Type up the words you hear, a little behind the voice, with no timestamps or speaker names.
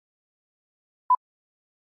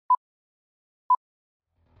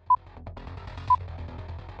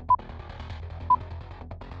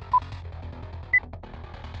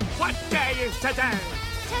is today?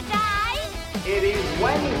 Today? It is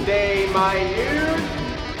Wednesday, my dude.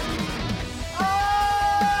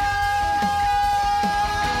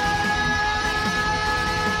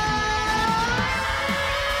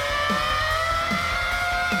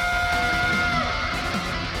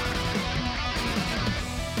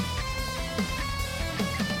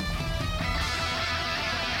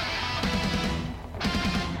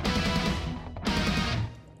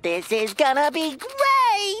 This is gonna be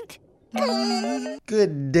great!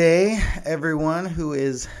 Good day, everyone who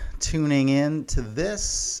is tuning in to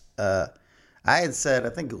this. I had said, I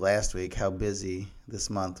think last week, how busy this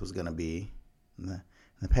month was going to be. In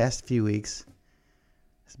the past few weeks,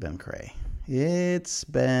 it's been cray. It's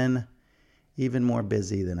been even more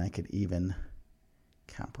busy than I could even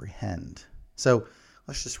comprehend. So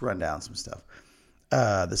let's just run down some stuff.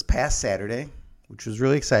 This past Saturday, which was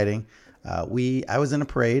really exciting, I was in a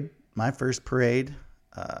parade, my first parade.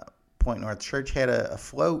 Point North Church had a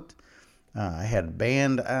float. I had a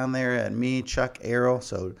band on there, and me, Chuck, Errol,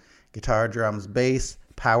 so guitar, drums, bass,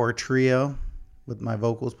 power trio with my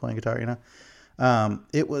vocals playing guitar, you know.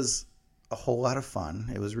 It was a whole lot of fun.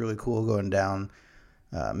 It was really cool going down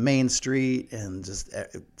Main Street, and just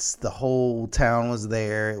the whole town was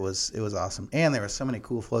there. It was awesome, and there were so many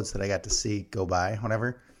cool floats that I got to see go by,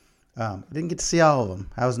 whatever. I didn't get to see all of them.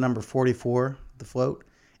 I was number 44, the float,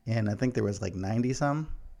 and I think there was like 90-some.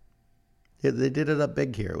 They did it up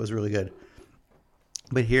big here. It was really good.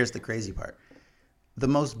 But here's the crazy part. The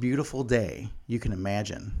most beautiful day you can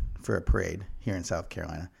imagine for a parade here in South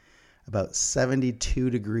Carolina. About 72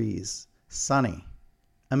 degrees, sunny,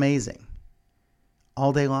 amazing,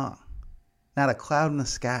 all day long. Not a cloud in the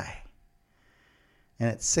sky. And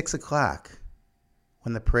at 6 o'clock,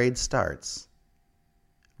 when the parade starts,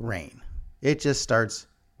 rain. It just starts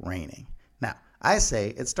raining. Now, I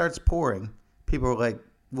say it starts pouring. People are like,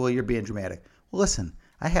 well, you're being dramatic. Well, listen,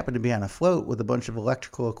 I happen to be on a float with a bunch of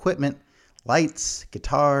electrical equipment, lights,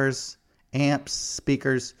 guitars, amps,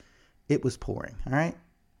 speakers. It was pouring, all right?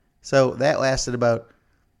 So that lasted about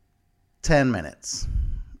 10 minutes,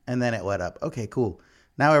 and then it let up. Okay, cool.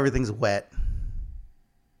 Now everything's wet,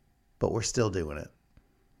 but we're still doing it.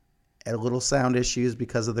 Had a little sound issues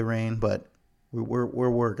because of the rain, but we're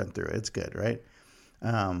working through it. It's good, right?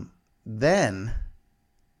 Then,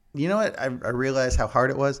 you know what? I realized how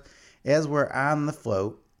hard it was. As we're on the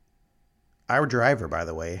float, our driver, by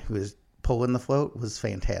the way, who was pulling the float, was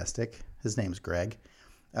fantastic. His name's Greg.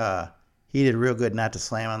 He did real good not to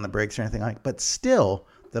slam on the brakes or anything like that. But still,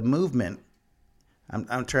 the movement,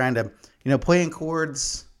 I'm trying to, playing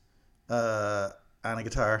chords on a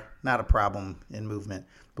guitar, not a problem in movement.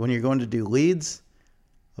 But when you're going to do leads,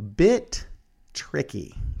 a bit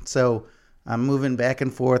tricky. So I'm moving back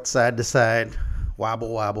and forth, side to side,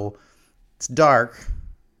 wobble. It's dark.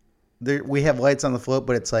 We have lights on the float,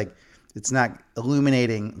 but it's not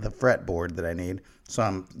illuminating the fretboard that I need. So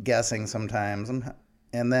I'm guessing sometimes.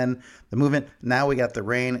 And then the movement, now we got the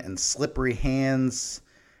rain and slippery hands.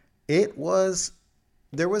 There was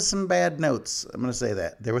some bad notes. I'm going to say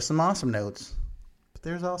that. There were some awesome notes, but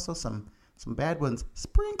there's also some bad ones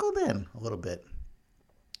sprinkled in a little bit.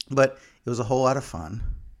 But it was a whole lot of fun,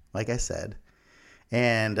 like I said.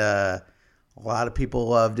 And a lot of people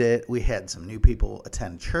loved it. We had some new people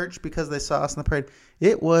attend church because they saw us in the parade.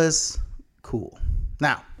 It was cool.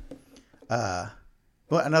 Now,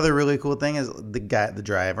 another really cool thing is the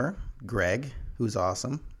driver, Greg, who's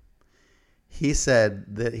awesome. He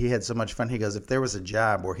said that he had so much fun. He goes, if there was a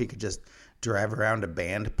job where he could just drive around a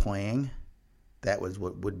band playing, that was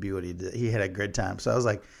what would be what he did. He had a good time. So I was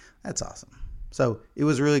like, that's awesome. So it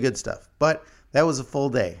was really good stuff. But that was a full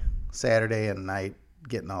day, Saturday and night,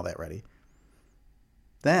 getting all that ready.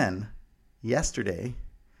 Then, yesterday,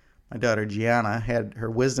 my daughter Gianna had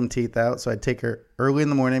her wisdom teeth out, so I'd take her early in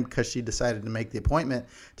the morning because she decided to make the appointment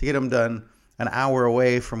to get them done an hour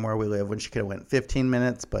away from where we live, when she could have went 15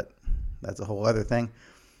 minutes, but that's a whole other thing.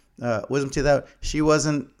 Wisdom teeth out. She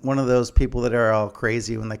wasn't one of those people that are all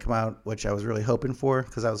crazy when they come out, which I was really hoping for,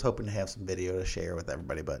 because I was hoping to have some video to share with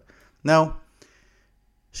everybody, but no.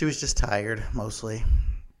 She was just tired, mostly.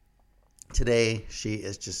 Today, she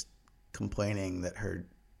is just complaining that her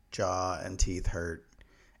jaw and teeth hurt.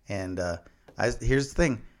 And here's the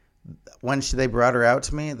thing. When they brought her out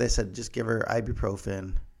to me, they said, just give her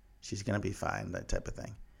ibuprofen. She's going to be fine, that type of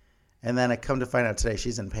thing. And then I come to find out today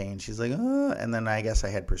she's in pain. She's like, oh. And then I guess I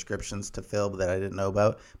had prescriptions to fill that I didn't know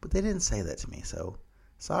about. But they didn't say that to me. So,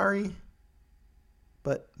 sorry.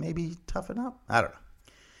 But maybe toughen up. I don't know.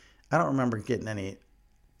 I don't remember getting any.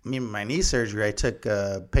 My knee surgery, I took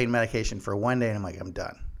pain medication for one day, and I'm like, I'm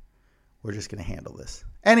done. We're just going to handle this.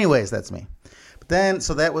 Anyways, that's me. But then,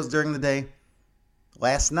 so that was during the day.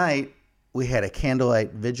 Last night, we had a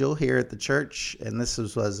candlelight vigil here at the church, and this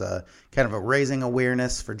was kind of a raising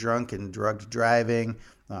awareness for drunk and drugged driving.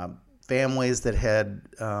 Families that had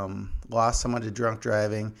lost someone to drunk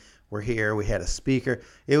driving were here. We had a speaker.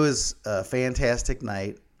 It was a fantastic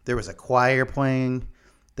night. There was a choir playing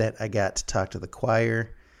that I got to talk to the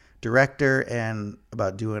choir director and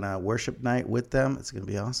about doing a worship night with them. It's going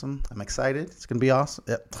to be awesome. I'm excited. It's going to be awesome.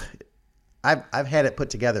 I've had it put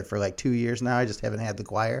together for like 2 years now. I just haven't had the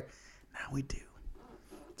choir. Now we do.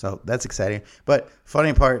 So that's exciting. But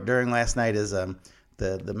funny part during last night is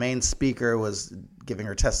the main speaker was giving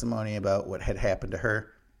her testimony about what had happened to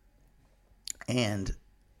her. And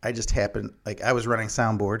I just happened, like I was running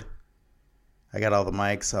soundboard. I got all the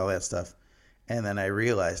mics, all that stuff. And then I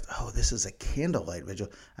realized, oh, this is a candlelight vigil.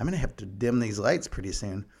 I'm going to have to dim these lights pretty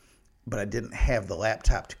soon. But I didn't have the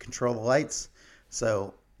laptop to control the lights.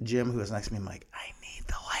 So Jim, who was next to me, I'm like, I need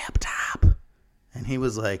the laptop. And he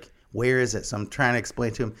was like, where is it? So I'm trying to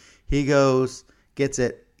explain to him. He goes, gets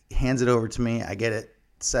it, hands it over to me. I get it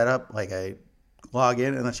set up, like I log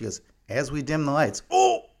in. And then she goes, as we dim the lights,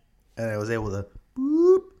 oh! And I was able to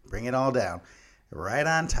boop, bring it all down. Right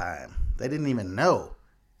on time. They didn't even know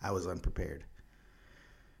I was unprepared.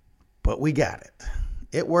 But we got it.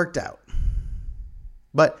 It worked out.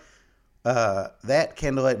 But that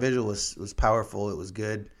candlelight vigil was powerful. It was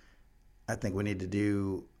good. I think we need to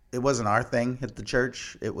do, it wasn't our thing at the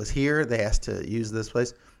church. It was here. They asked to use this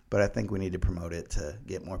place. But I think we need to promote it to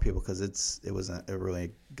get more people because it was a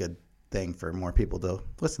really good thing for more people to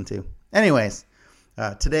listen to. Anyways,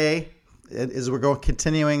 today, as we're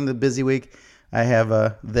continuing the busy week, I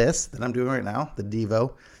have this that I'm doing right now, the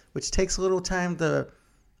Devo, which takes a little time to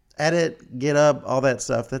edit, get up, all that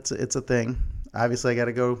stuff. It's a thing. Obviously, I got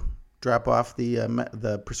to go drop off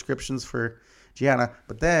the prescriptions for Gianna,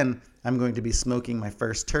 but then I'm going to be smoking my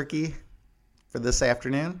first turkey for this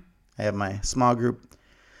afternoon. I have my small group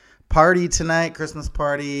party tonight, Christmas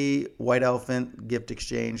party, white elephant, gift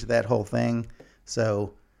exchange, that whole thing.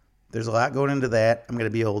 So there's a lot going into that. I'm going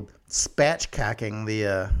to be old spatchcocking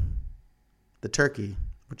the turkey,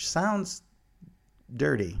 which sounds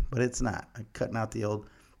dirty, but it's not. I'm cutting out the old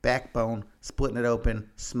backbone, splitting it open,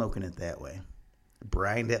 smoking it that way.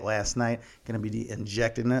 Brined it last night. Going to be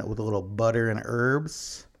injecting it with a little butter and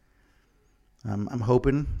herbs. I'm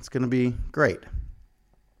hoping it's going to be great.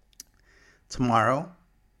 Tomorrow,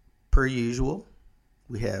 per usual,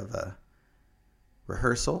 we have a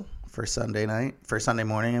rehearsal for Sunday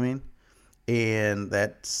morning, and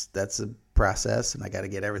that's a process, and I got to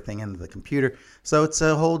get everything into the computer. So it's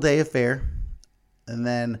a whole day affair. And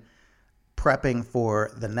then prepping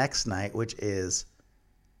for the next night, which is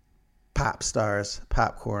Pop Stars,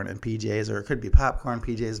 Popcorn, and PJs, or it could be Popcorn,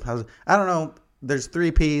 PJs. I don't know. There's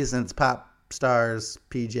 3 Ps, and it's Pop Stars,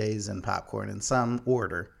 PJs, and Popcorn in some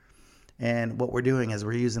order. And what we're doing is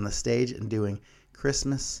we're using the stage and doing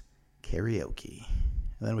Christmas karaoke.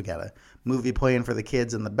 And then we got a movie playing for the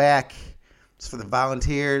kids in the back. It's for the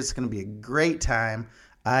volunteers. It's going to be a great time.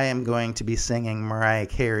 I am going to be singing Mariah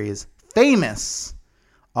Carey's famous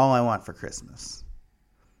All I Want for Christmas.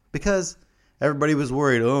 Because everybody was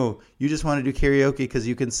worried, oh, you just want to do karaoke because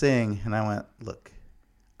you can sing. And I went, look,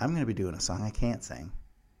 I'm going to be doing a song I can't sing.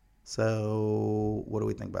 So what do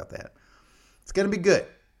we think about that? It's going to be good.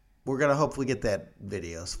 We're going to hopefully get that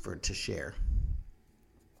videos to share.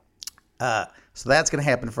 So that's going to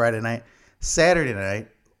happen Friday night. Saturday night,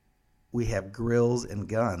 we have Grills and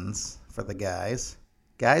Guns for the guys.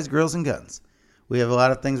 Guys, Grills, and Guns. We have a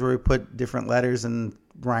lot of things where we put different letters and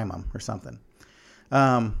rhyme them or something.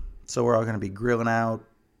 So we're all going to be grilling out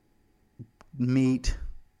meat,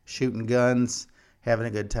 shooting guns, having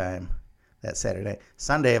a good time that Saturday.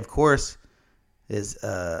 Sunday, of course, is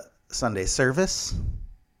Sunday service.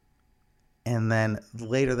 And then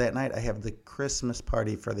later that night, I have the Christmas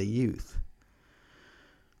party for the youth.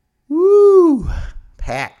 Woo!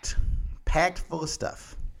 Packed full of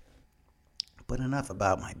stuff. But enough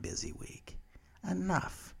about my busy week.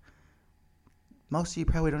 Enough. Most of you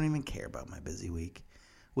probably don't even care about my busy week,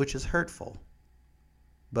 which is hurtful.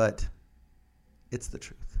 But it's the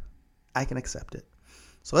truth. I can accept it.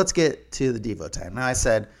 So let's get to the Devo time. Now, I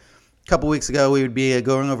said a couple weeks ago we would be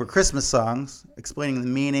going over Christmas songs, explaining the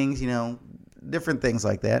meanings, different things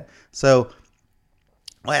like that. So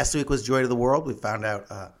last week was Joy to the World. We found out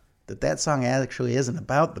that song actually isn't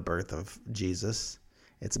about the birth of Jesus.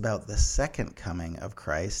 It's about the second coming of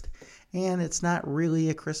Christ. And it's not really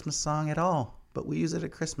a Christmas song at all, but we use it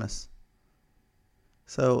at Christmas.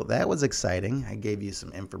 So that was exciting. I gave you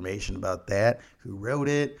some information about that, who wrote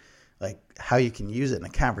it, like how you can use it in a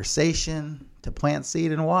conversation to plant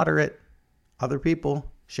seed and water it. Other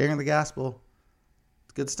people sharing the gospel.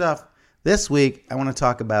 It's good stuff. This week, I want to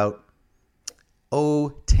talk about O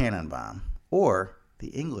Tannenbaum, or the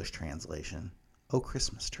English translation, O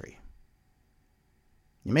Christmas Tree.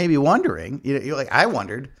 You may be wondering, you're like, I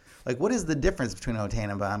wondered, like, what is the difference between O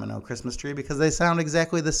Tannenbaum and O Christmas Tree? Because they sound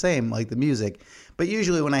exactly the same, like the music. But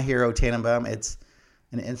usually when I hear O Tannenbaum, it's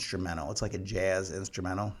an instrumental. It's like a jazz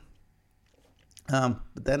instrumental.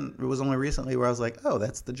 But then it was only recently where I was like, oh,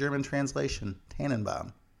 that's the German translation,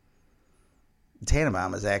 Tannenbaum.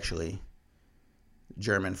 Tannenbaum is actually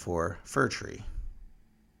German for fir tree.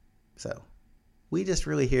 So we just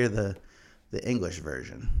really hear the English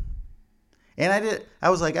version. And I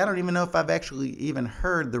was like, I don't even know if I've actually even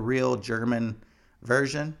heard the real German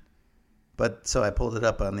version. But so I pulled it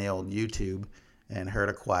up on the old YouTube and heard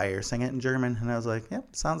a choir sing it in German. And I was like,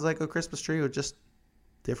 yep, sounds like a Christmas tree with just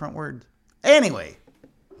different words. Anyway,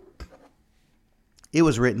 it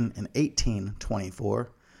was written in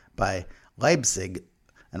 1824 by Leipzig,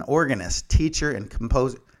 an organist, teacher, and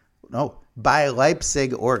composer. No, by a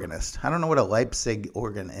Leipzig organist. I don't know what a Leipzig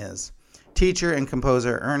organ is. Teacher and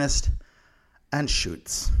composer Ernest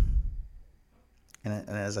Anschutz. And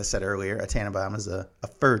as I said earlier, a Tannenbaum is a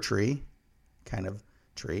fir tree, kind of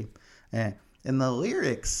tree. And the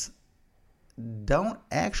lyrics don't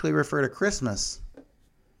actually refer to Christmas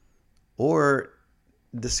or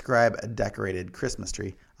describe a decorated Christmas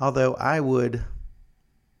tree, although I would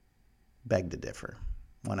beg to differ.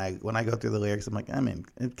 When I go through the lyrics, I'm like, I mean,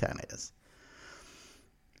 it kind of is.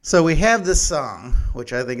 So we have this song,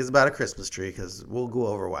 which I think is about a Christmas tree, because we'll go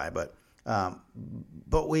over why. But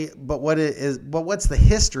what's the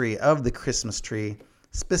history of the Christmas tree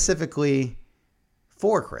specifically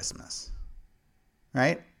for Christmas?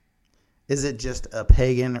 Right? Is it just a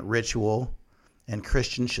pagan ritual, and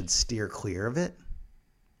Christians should steer clear of it?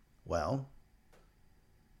 Well,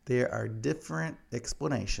 there are different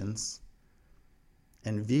explanations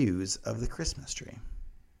and views of the Christmas tree.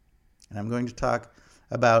 And I'm going to talk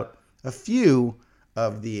about a few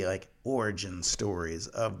of the origin stories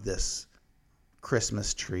of this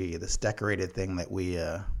Christmas tree, this decorated thing that we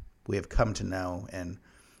have come to know and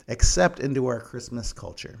accept into our Christmas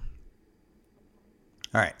culture.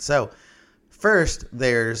 All right, so first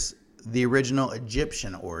there's the original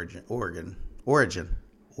Egyptian origin. What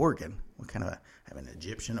kind of I have an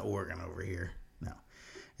Egyptian organ over here? No.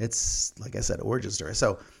 It's, like I said, origin story.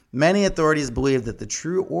 So many authorities believe that the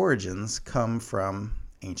true origins come from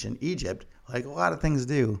ancient Egypt, like a lot of things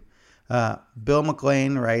do. Bill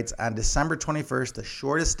McLean writes, on December 21st, the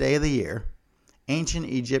shortest day of the year, ancient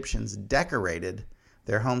Egyptians decorated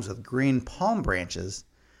their homes with green palm branches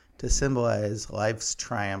to symbolize life's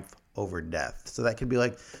triumph over death. So that could be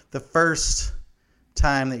like the first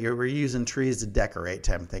time that you were using trees to decorate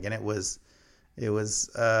type of thing. And it was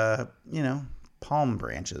palm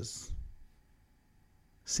branches.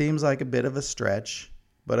 Seems like a bit of a stretch,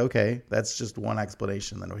 but okay, that's just one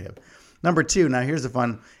explanation that we have. Number two, now here's the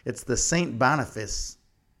fun. It's the St. Boniface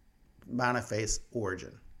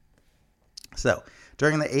origin. So,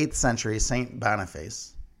 during the 8th century, St.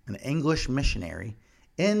 Boniface, an English missionary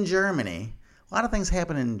in Germany, a lot of things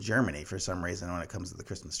happen in Germany for some reason when it comes to the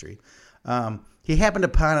Christmas tree. He happened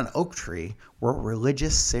upon an oak tree where a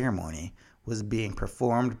religious ceremony was being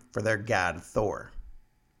performed for their god Thor.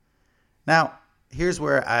 Now, here's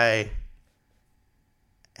where I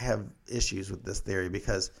have issues with this theory,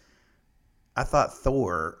 because I thought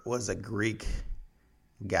Thor was a Greek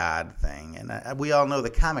god thing. And we all know the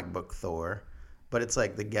comic book Thor, but it's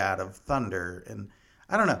like the god of thunder. And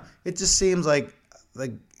I don't know. It just seems like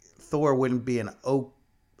Thor wouldn't be an oak,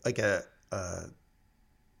 like an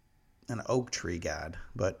oak tree god.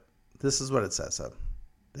 But this is what it says. So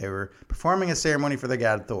they were performing a ceremony for the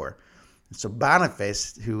god Thor. So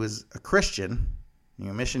Boniface, who was a Christian,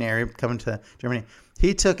 missionary coming to Germany,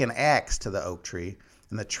 he took an axe to the oak tree,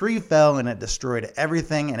 and the tree fell and it destroyed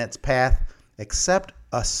everything in its path except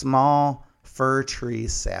a small fir tree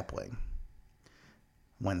sapling.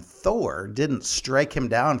 When Thor didn't strike him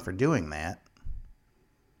down for doing that,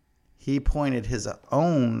 he pointed his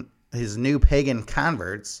new pagan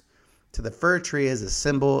converts to the fir tree as a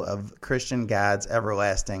symbol of Christian God's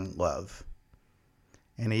everlasting love.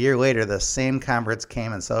 And a year later, the same converts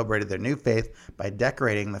came and celebrated their new faith by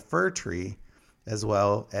decorating the fir tree as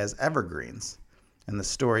well as evergreens. And the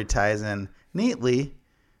story ties in neatly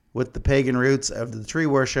with the pagan roots of the tree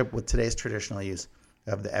worship with today's traditional use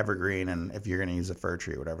of the evergreen, and if you're going to use a fir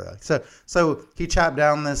tree or whatever. So he chopped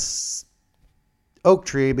down this oak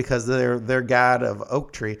tree because they're god of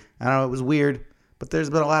oak tree. I know it was weird, but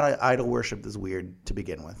there's been a lot of idol worship that's weird to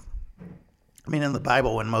begin with. I mean, in the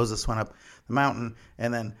Bible, when Moses went up the mountain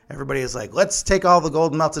and then everybody is like, let's take all the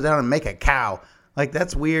gold and melt it down and make a cow. Like,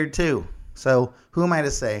 that's weird too. So who am I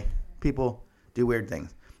to say? People do weird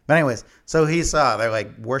things. But anyways, so he saw they're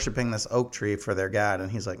like worshiping this oak tree for their God.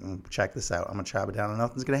 And he's like, check this out. I'm going to chop it down and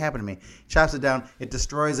nothing's going to happen to me. He chops it down. It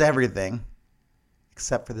destroys everything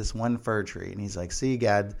except for this one fir tree. And he's like, see,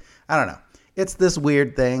 God, I don't know. It's this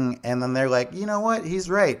weird thing. And then they're like, you know what? He's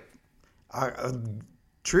right. A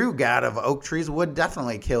true God of oak trees would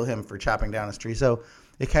definitely kill him for chopping down his tree. So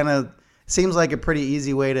it kind of seems like a pretty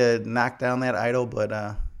easy way to knock down that idol,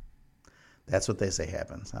 but that's what they say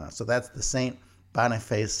happens. So that's the Saint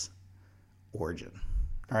Boniface origin.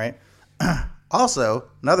 All right. Also,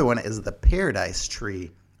 another one is the paradise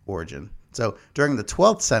tree origin. So during the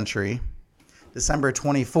 12th century, December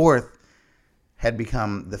 24th had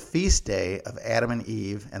become the feast day of Adam and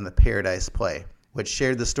Eve and the paradise play, which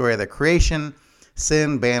shared the story of the creation,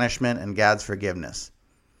 sin, banishment, and God's forgiveness.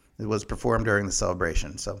 It was performed during the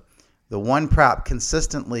celebration. So the one prop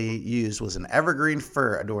consistently used was an evergreen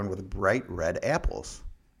fir adorned with bright red apples.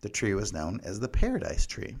 The tree was known as the paradise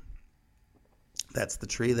tree. That's the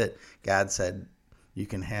tree that God said you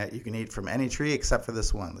can eat from any tree except for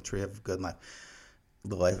this one, the tree of good life.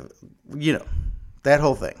 The life, that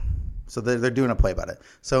whole thing. So they're doing a play about it.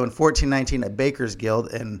 So in 1419, a baker's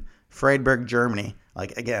guild in Freiburg, Germany,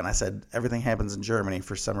 like again, I said everything happens in Germany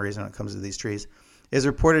for some reason when it comes to these trees, is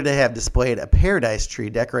reported to have displayed a paradise tree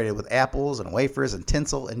decorated with apples and wafers and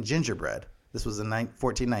tinsel and gingerbread. This was in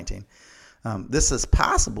 1419. This is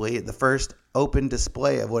possibly the first open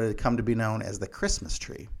display of what had come to be known as the Christmas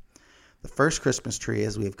tree. The first Christmas tree,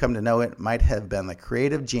 as we have come to know it, might have been the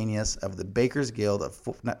creative genius of the Bakers Guild of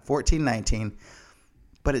 1419,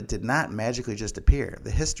 but it did not magically just appear.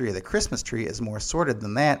 The history of the Christmas tree is more sordid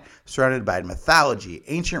than that, surrounded by mythology,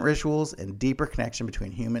 ancient rituals, and deeper connection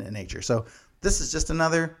between human and nature. So this is just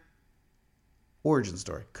another origin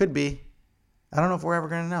story. Could be. I don't know if we're ever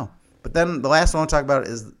going to know. But then the last one I'll talk about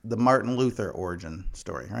is the Martin Luther origin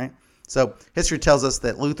story, right? So history tells us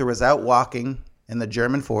that Luther was out walking in the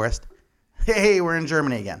German forest. Hey, we're in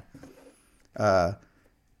Germany again.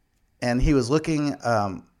 And he was looking...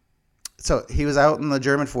 So he was out in the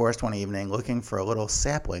German forest one evening looking for a little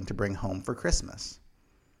sapling to bring home for Christmas.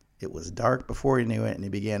 It was dark before he knew it, and he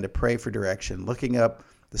began to pray for direction. Looking up,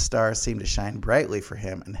 the stars seemed to shine brightly for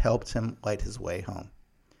him and helped him light his way home.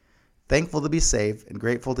 Thankful to be safe and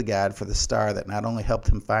grateful to God for the star that not only helped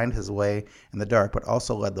him find his way in the dark, but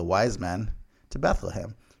also led the wise men to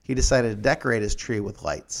Bethlehem, he decided to decorate his tree with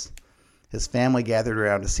lights. His family gathered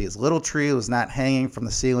around to see his little tree. It was not hanging from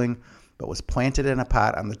the ceiling, but was planted in a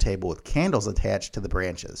pot on the table with candles attached to the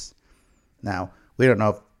branches. Now, we don't know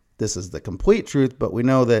if this is the complete truth, but we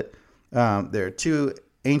know that there are two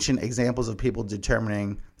ancient examples of people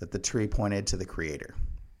determining that the tree pointed to the Creator.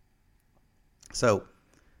 So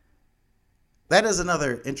that is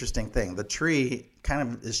another interesting thing. The tree kind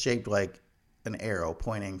of is shaped like an arrow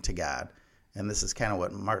pointing to God, and this is kind of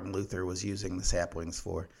what Martin Luther was using the saplings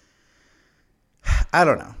for. I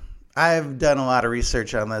don't know. I've done a lot of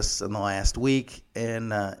research on this in the last week,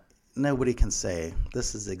 and nobody can say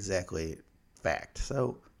this is exactly fact.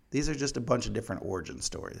 So these are just a bunch of different origin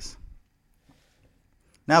stories.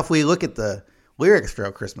 Now, if we look at the lyrics for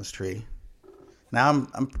 "O Christmas Tree," now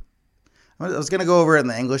I was going to go over it in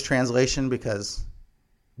the English translation because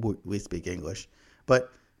we speak English. But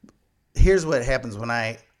here's what happens when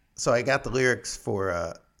I got the lyrics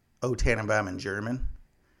for "O Tannenbaum" in German.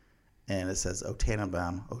 And it says, O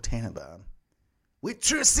Tannenbaum, O Tannenbaum. We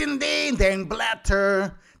trust in den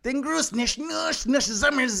Blätter, den Gruß nicht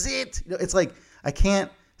Sommersitz. It's like, I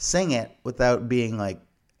can't sing it without being like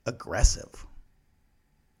aggressive.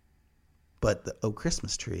 But the O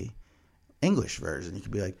Christmas Tree, English version, you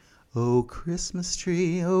could be like, O Christmas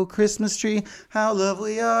tree, how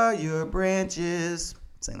lovely are your branches.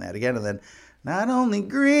 Sing that again, and then, not only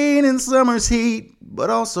green in summer's heat, but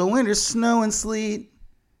also winter's snow and sleet.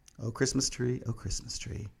 O Christmas tree,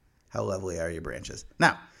 how lovely are your branches.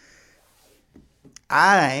 Now,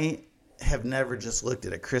 I have never just looked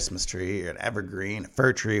at a Christmas tree or an evergreen, a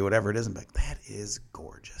fir tree, whatever it is, and be like, that is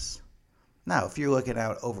gorgeous. Now, if you're looking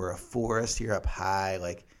out over a forest, you're up high,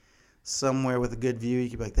 like somewhere with a good view,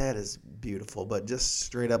 you could be like, that is beautiful. But just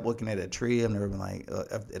straight up looking at a tree, I've never been like,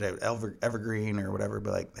 at an evergreen or whatever,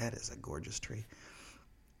 but like, that is a gorgeous tree.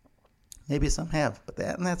 Maybe some have, but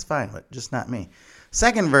that's fine, but just not me.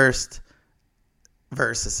 Second verse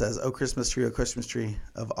it says, O Christmas tree,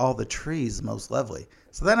 of all the trees most lovely.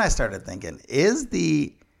 So then I started thinking, is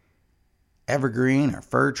the evergreen or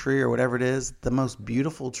fir tree or whatever it is the most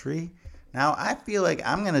beautiful tree? Now, I feel like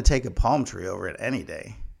I'm going to take a palm tree over it any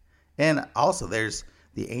day. And also there's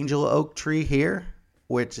the angel oak tree here,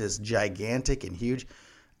 which is gigantic and huge.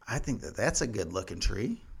 I think that's a good looking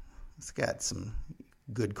tree. It's got some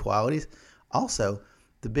good qualities. Also,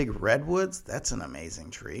 the big redwoods, that's an amazing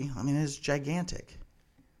tree. I mean, it's gigantic.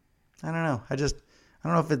 I don't know. I don't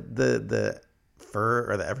know if the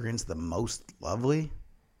fir or the evergreen's the most lovely.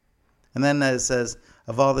 And then it says,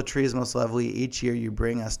 of all the trees most lovely, each year you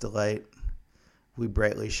bring us delight. We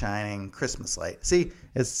brightly shining Christmas light. See,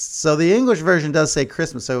 so the English version does say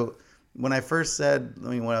Christmas. So when I first said,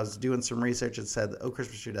 when I was doing some research, it said, oh,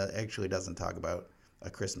 Christmas tree actually doesn't talk about a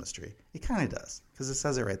Christmas tree. It kind of does, because it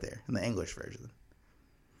says it right there in the English version.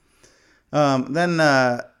 Then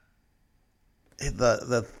the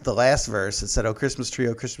last verse, it said, oh, Christmas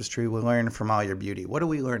tree, we learn from all your beauty. What are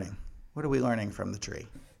we learning? What are we learning from the tree?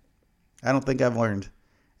 I don't think I've learned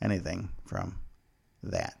anything from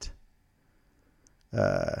that.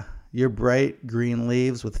 Your bright green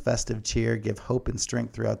leaves with festive cheer give hope and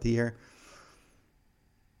strength throughout the year.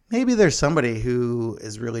 Maybe there's somebody who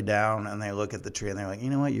is really down and they look at the tree and they're like, you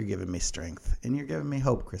know what, you're giving me strength and you're giving me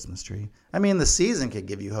hope, Christmas tree. I mean, the season could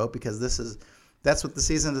give you hope because that's what the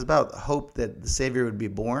season is about. Hope that the Savior would be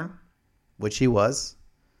born, which he was.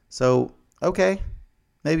 So, okay,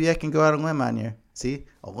 maybe I can go out on a limb on you. See,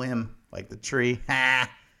 a limb like the tree.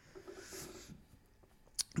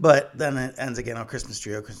 But then it ends again, oh, Christmas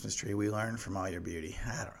tree, we learn from all your beauty.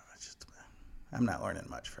 I don't know. I'm not learning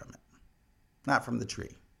much from it. Not from the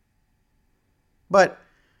tree. But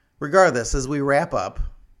regardless, as we wrap up,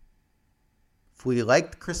 if we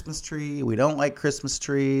like the Christmas tree, we don't like Christmas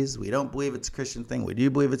trees, we don't believe it's a Christian thing, we do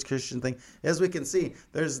believe it's a Christian thing. As we can see,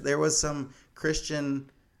 there was some Christian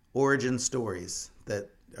origin stories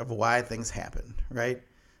of why things happened, right?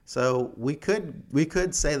 So we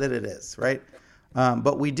could say that it is, right?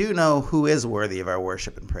 But we do know who is worthy of our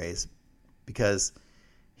worship and praise because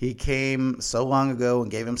he came so long ago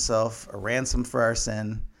and gave himself a ransom for our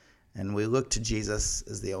sin, and we look to Jesus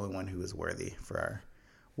as the only one who is worthy for our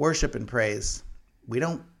worship and praise. We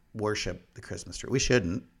don't worship the Christmas tree. We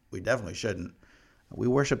shouldn't. We definitely shouldn't. We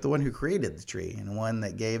worship the one who created the tree and the one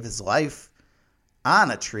that gave his life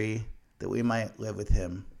on a tree that we might live with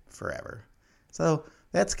him forever. So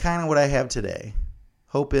that's kind of what I have today.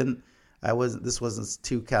 Hoping this wasn't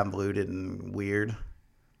too convoluted and weird.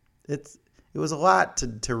 It was a lot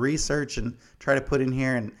to research and try to put in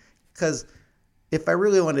here, and because if I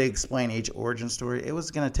really wanted to explain each origin story, it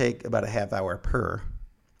was going to take about a half hour per.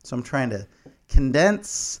 So I'm trying to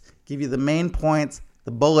condense, give you the main points,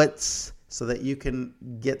 the bullets, so that you can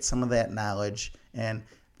get some of that knowledge.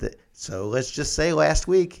 So let's just say last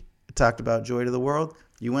week I talked about joy to the world.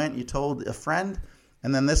 You went, you told a friend,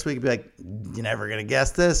 and then this week you'd be like, you're never going to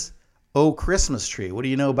guess this. Oh, Christmas tree. What do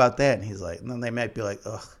you know about that? And he's like, and then they might be like,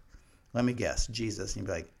 ugh, let me guess, Jesus. And you'd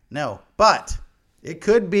be like, no, but it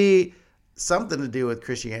could be something to do with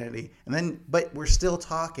Christianity. But we're still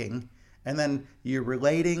talking, and then you're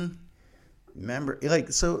relating. Remember,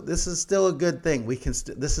 so this is still a good thing.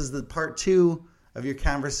 This is the part 2 of your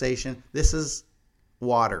conversation. This is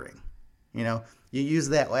watering. You use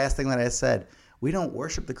that last thing that I said. We don't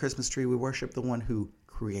worship the Christmas tree. We worship the one who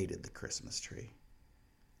created the Christmas tree.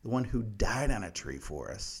 The one who died on a tree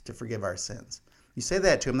for us to forgive our sins. You say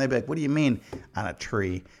that to them, they'd be like, what do you mean on a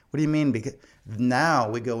tree? What do you mean? Because now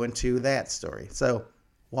we go into that story. So,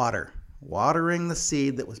 watering the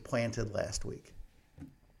seed that was planted last week.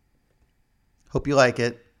 Hope you like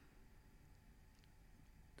it.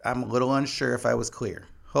 I'm a little unsure if I was clear.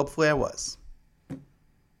 Hopefully I was.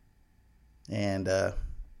 And,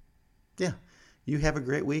 yeah, you have a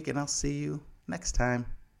great week, and I'll see you next time.